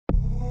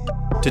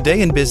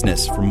Today in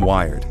Business from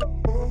Wired.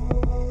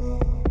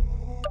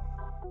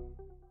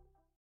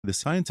 The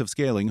Science of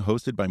Scaling,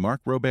 hosted by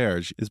Mark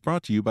Roberge, is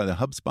brought to you by the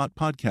HubSpot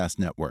Podcast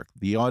Network,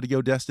 the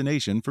audio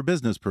destination for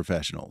business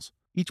professionals.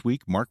 Each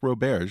week, Mark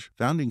Roberge,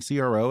 founding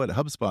CRO at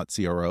HubSpot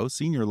CRO,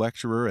 senior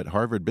lecturer at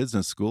Harvard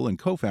Business School, and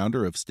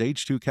co-founder of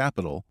Stage 2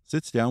 Capital,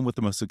 sits down with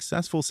the most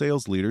successful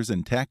sales leaders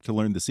in tech to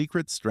learn the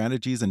secrets,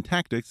 strategies, and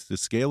tactics to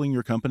scaling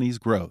your company's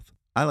growth.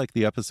 I like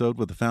the episode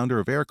with the founder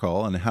of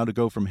Aircall on how to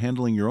go from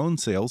handling your own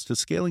sales to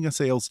scaling a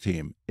sales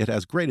team. It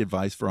has great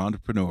advice for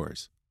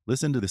entrepreneurs.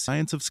 Listen to The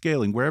Science of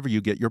Scaling wherever you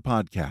get your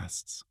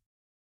podcasts.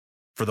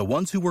 For the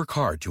ones who work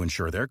hard to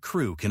ensure their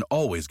crew can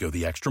always go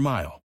the extra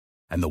mile,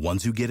 and the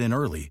ones who get in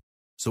early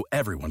so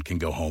everyone can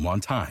go home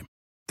on time,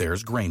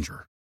 there's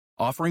Grainger,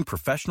 offering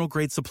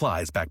professional-grade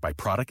supplies backed by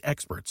product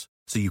experts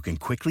so you can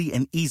quickly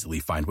and easily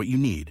find what you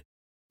need.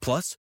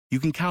 Plus, you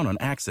can count on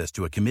access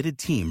to a committed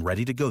team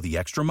ready to go the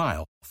extra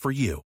mile for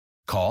you.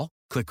 Call,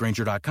 click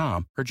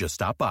Grainger.com, or just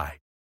stop by.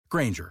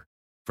 Grainger,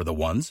 for the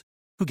ones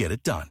who get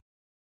it done.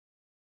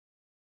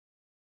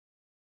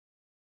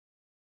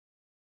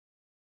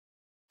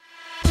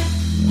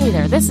 Hey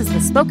there, this is the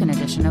spoken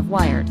edition of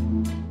Wired.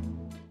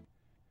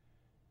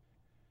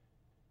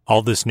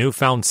 All this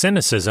newfound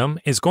cynicism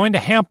is going to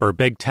hamper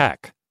big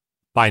tech,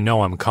 by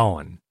Noam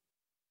Cohen.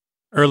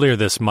 Earlier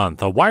this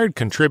month, a Wired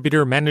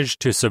contributor managed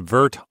to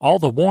subvert all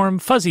the warm,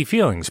 fuzzy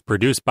feelings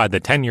produced by the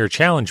 10-year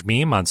challenge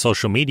meme on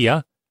social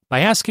media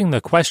by asking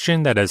the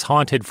question that has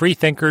haunted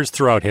freethinkers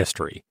throughout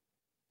history.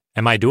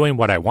 Am I doing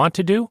what I want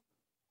to do,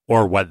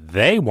 or what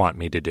they want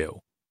me to do?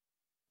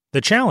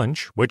 The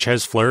challenge, which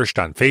has flourished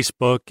on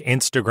Facebook,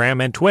 Instagram,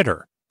 and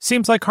Twitter,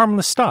 seems like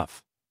harmless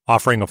stuff,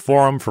 offering a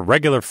forum for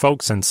regular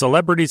folks and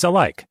celebrities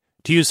alike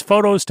to use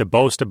photos to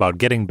boast about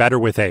getting better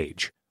with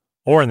age,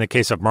 or in the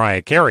case of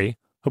Mariah Carey,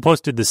 who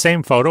posted the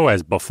same photo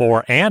as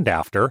before and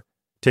after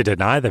to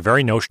deny the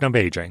very notion of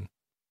aging.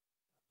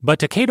 But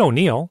to Kate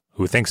O'Neill,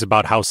 who thinks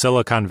about how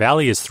Silicon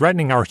Valley is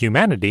threatening our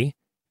humanity,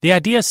 the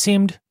idea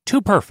seemed too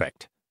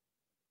perfect.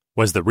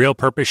 Was the real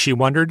purpose, she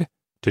wondered,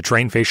 to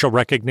train facial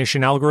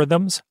recognition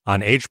algorithms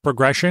on age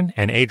progression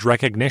and age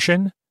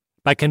recognition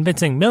by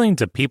convincing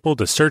millions of people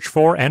to search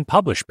for and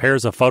publish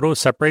pairs of photos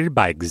separated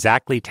by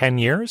exactly 10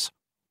 years?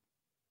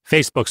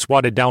 Facebook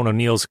swatted down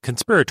O'Neill's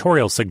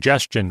conspiratorial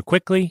suggestion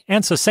quickly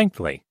and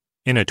succinctly,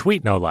 in a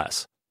tweet no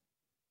less.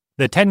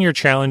 The 10-year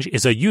challenge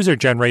is a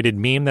user-generated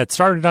meme that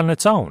started on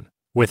its own,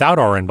 without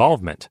our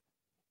involvement.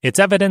 It's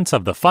evidence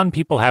of the fun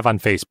people have on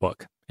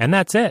Facebook, and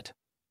that's it.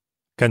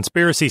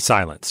 Conspiracy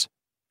silenced.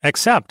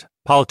 Except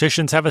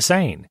politicians have a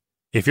saying,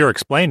 if you're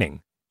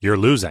explaining, you're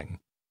losing.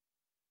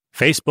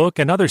 Facebook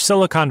and other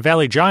Silicon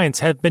Valley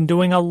giants have been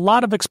doing a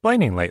lot of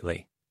explaining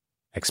lately.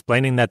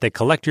 Explaining that they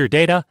collect your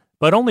data,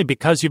 but only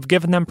because you've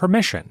given them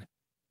permission.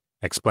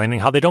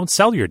 Explaining how they don't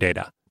sell your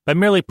data, but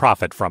merely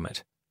profit from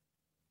it.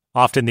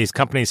 Often these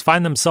companies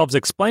find themselves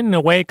explaining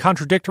away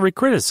contradictory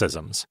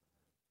criticisms,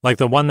 like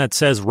the one that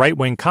says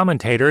right-wing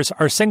commentators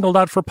are singled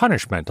out for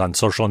punishment on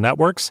social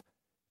networks,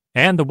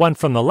 and the one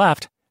from the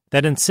left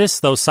that insists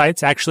those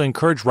sites actually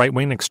encourage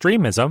right-wing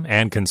extremism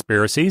and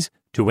conspiracies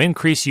to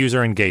increase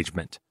user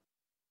engagement.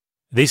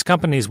 These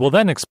companies will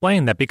then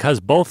explain that because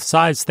both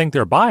sides think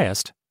they're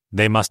biased,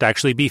 they must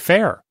actually be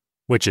fair,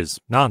 which is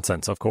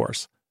nonsense, of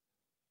course.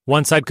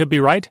 One side could be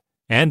right,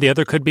 and the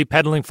other could be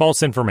peddling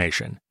false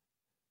information.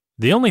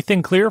 The only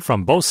thing clear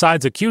from both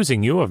sides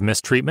accusing you of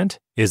mistreatment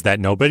is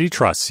that nobody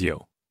trusts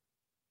you.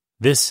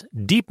 This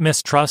deep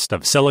mistrust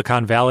of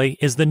Silicon Valley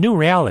is the new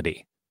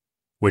reality,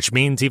 which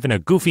means even a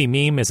goofy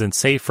meme isn't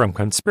safe from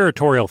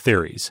conspiratorial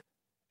theories,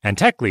 and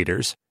tech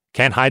leaders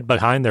can't hide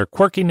behind their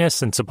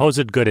quirkiness and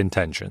supposed good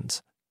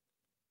intentions.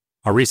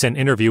 A recent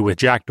interview with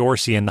Jack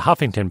Dorsey in the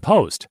Huffington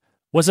Post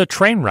was a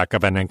train wreck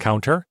of an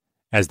encounter,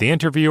 as the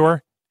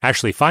interviewer,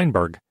 Ashley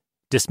Feinberg,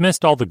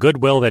 dismissed all the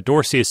goodwill that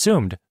Dorsey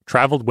assumed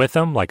traveled with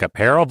him like a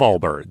pair of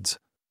Allbirds.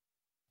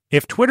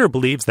 If Twitter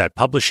believes that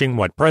publishing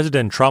what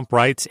President Trump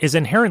writes is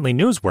inherently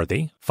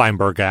newsworthy,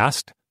 Feinberg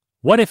asked,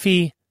 what if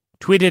he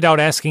tweeted out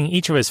asking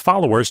each of his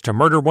followers to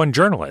murder one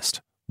journalist?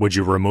 Would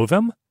you remove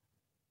him?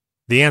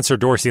 The answer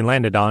Dorsey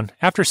landed on,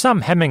 after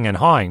some hemming and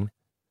hawing,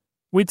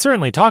 we'd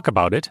certainly talk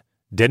about it,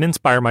 didn't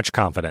inspire much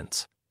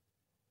confidence.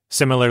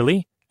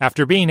 Similarly,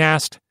 after being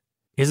asked,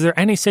 is there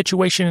any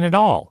situation at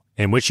all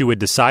in which you would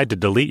decide to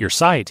delete your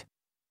site?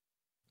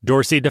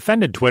 Dorsey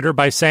defended Twitter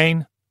by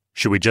saying,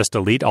 should we just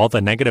delete all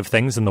the negative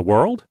things in the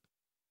world?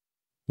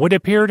 What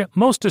appeared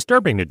most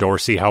disturbing to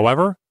Dorsey,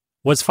 however,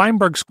 was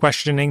Feinberg's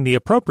questioning the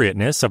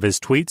appropriateness of his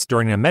tweets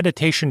during a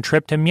meditation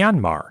trip to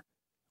Myanmar,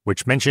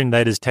 which mentioned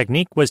that his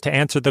technique was to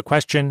answer the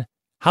question,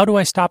 how do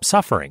I stop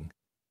suffering?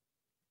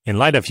 In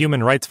light of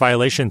human rights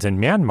violations in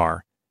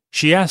Myanmar,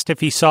 she asked if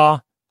he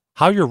saw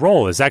how your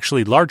role is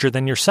actually larger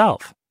than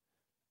yourself.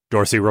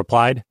 Dorsey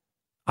replied,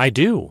 I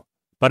do,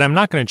 but I'm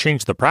not going to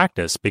change the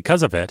practice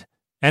because of it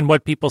and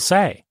what people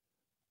say.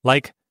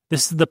 Like,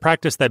 this is the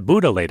practice that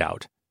Buddha laid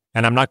out,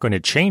 and I'm not going to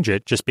change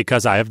it just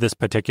because I have this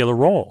particular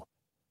role.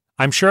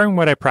 I'm sharing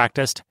what I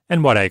practiced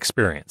and what I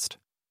experienced.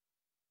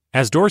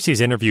 As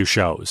Dorsey's interview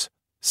shows,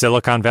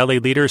 Silicon Valley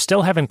leaders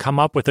still haven't come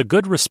up with a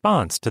good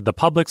response to the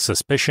public's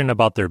suspicion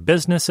about their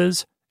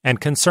businesses and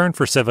concern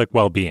for civic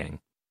well-being.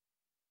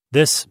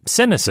 This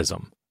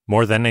cynicism,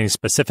 more than any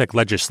specific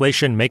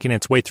legislation making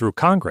its way through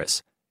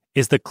Congress,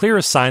 is the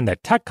clearest sign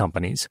that tech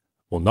companies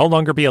will no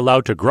longer be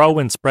allowed to grow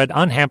and spread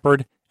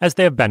unhampered as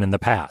they have been in the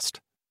past.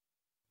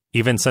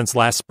 Even since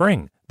last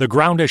spring, the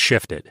ground has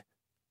shifted.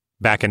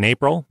 Back in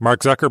April,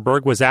 Mark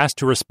Zuckerberg was asked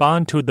to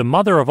respond to the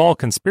mother of all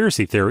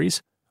conspiracy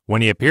theories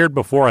when he appeared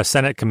before a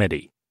Senate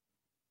committee.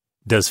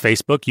 Does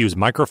Facebook use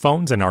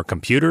microphones in our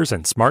computers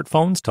and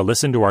smartphones to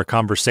listen to our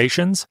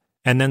conversations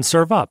and then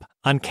serve up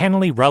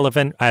uncannily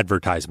relevant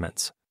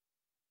advertisements?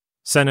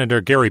 Senator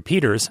Gary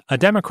Peters, a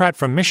Democrat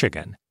from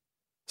Michigan,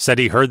 said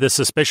he heard this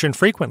suspicion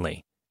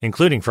frequently,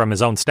 including from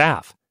his own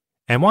staff,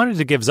 and wanted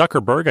to give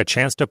Zuckerberg a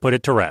chance to put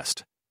it to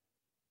rest.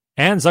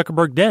 And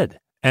Zuckerberg did,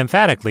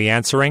 emphatically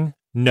answering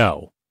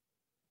no.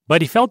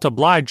 But he felt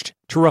obliged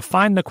to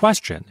refine the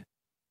question.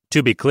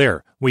 To be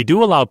clear, we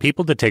do allow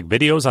people to take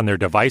videos on their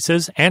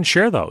devices and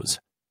share those.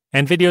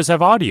 And videos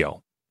have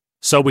audio.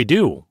 So we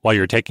do, while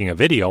you're taking a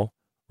video,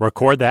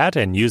 record that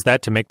and use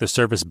that to make the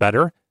service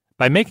better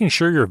by making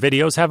sure your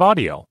videos have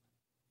audio.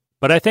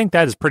 But I think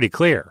that is pretty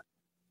clear.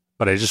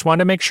 But I just wanted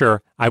to make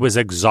sure I was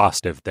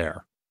exhaustive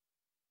there.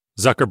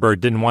 Zuckerberg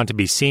didn't want to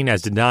be seen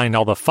as denying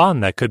all the fun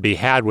that could be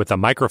had with a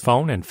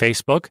microphone and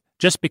Facebook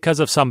just because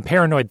of some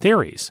paranoid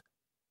theories.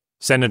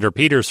 Senator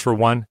Peters, for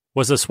one,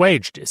 was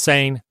assuaged,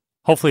 saying,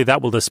 "Hopefully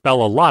that will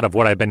dispel a lot of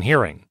what I've been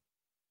hearing."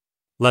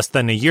 Less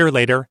than a year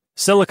later,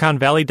 Silicon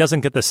Valley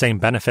doesn't get the same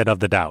benefit of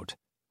the doubt.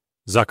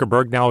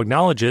 Zuckerberg now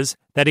acknowledges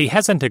that he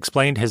hasn't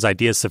explained his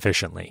ideas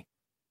sufficiently.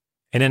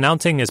 In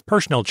announcing his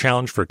personal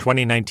challenge for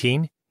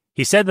 2019,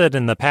 he said that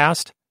in the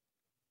past,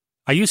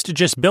 "I used to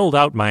just build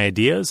out my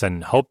ideas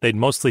and hope they'd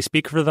mostly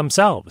speak for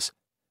themselves.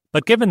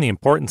 But given the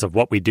importance of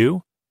what we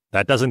do,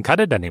 that doesn't cut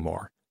it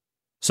anymore.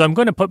 So I'm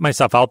going to put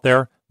myself out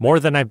there more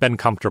than I've been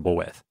comfortable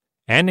with,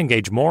 and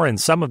engage more in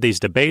some of these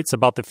debates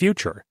about the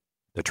future,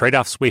 the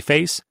trade-offs we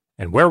face,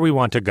 and where we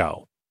want to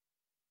go."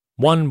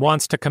 One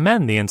wants to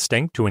commend the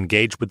instinct to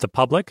engage with the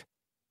public,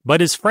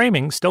 but his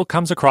framing still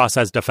comes across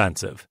as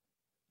defensive.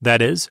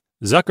 That is,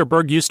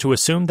 Zuckerberg used to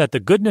assume that the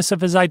goodness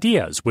of his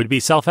ideas would be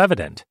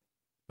self-evident,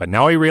 but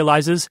now he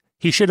realizes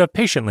he should have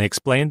patiently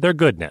explained their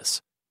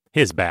goodness.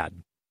 His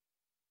bad.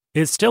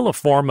 It's still a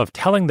form of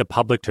telling the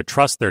public to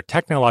trust their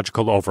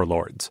technological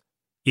overlords,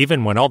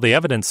 even when all the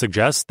evidence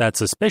suggests that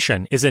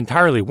suspicion is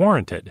entirely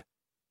warranted.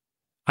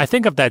 I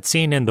think of that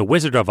scene in The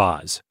Wizard of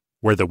Oz,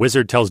 where the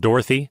wizard tells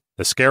Dorothy,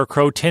 the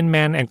Scarecrow, Tin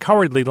Man, and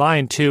Cowardly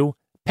Lion to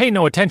pay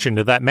no attention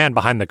to that man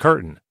behind the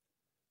curtain,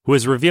 who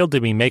is revealed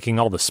to be making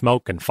all the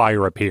smoke and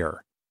fire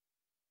appear.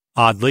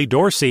 Oddly,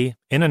 Dorsey,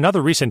 in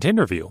another recent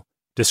interview,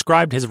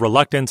 described his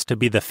reluctance to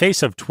be the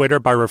face of Twitter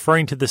by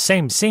referring to the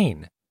same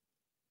scene.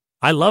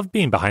 "I love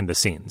being behind the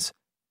scenes.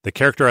 The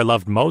character I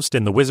loved most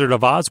in The Wizard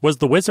of Oz was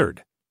the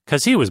wizard,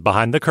 'cause he was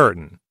behind the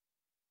curtain."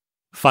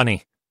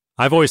 Funny,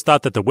 I've always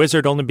thought that the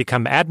wizard only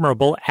became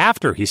admirable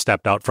after he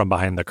stepped out from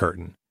behind the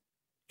curtain.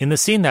 In the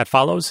scene that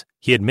follows,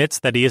 he admits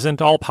that he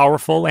isn't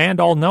all-powerful and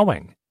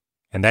all-knowing,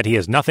 and that he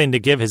has nothing to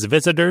give his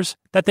visitors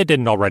that they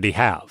didn't already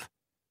have.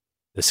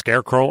 The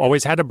Scarecrow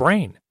always had a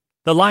brain.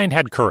 The Lion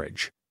had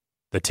courage.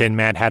 The Tin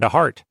Man had a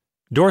heart.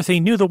 Dorothy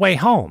knew the way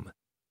home.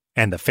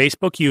 And the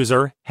Facebook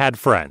user had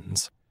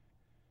friends.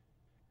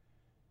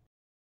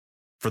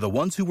 For the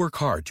ones who work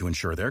hard to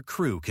ensure their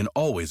crew can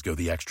always go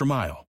the extra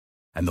mile,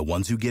 and the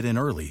ones who get in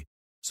early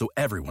so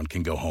everyone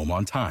can go home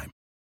on time,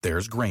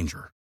 there's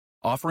Grainger,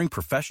 offering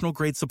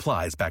professional-grade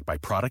supplies backed by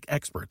product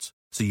experts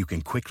so you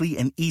can quickly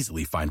and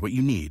easily find what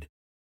you need.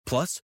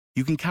 Plus,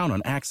 you can count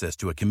on access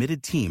to a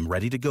committed team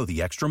ready to go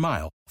the extra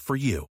mile for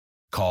you.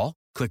 Call,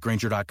 click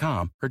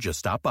Grainger.com, or just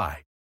stop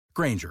by.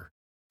 Grainger,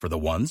 for the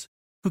ones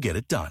who get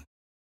it done.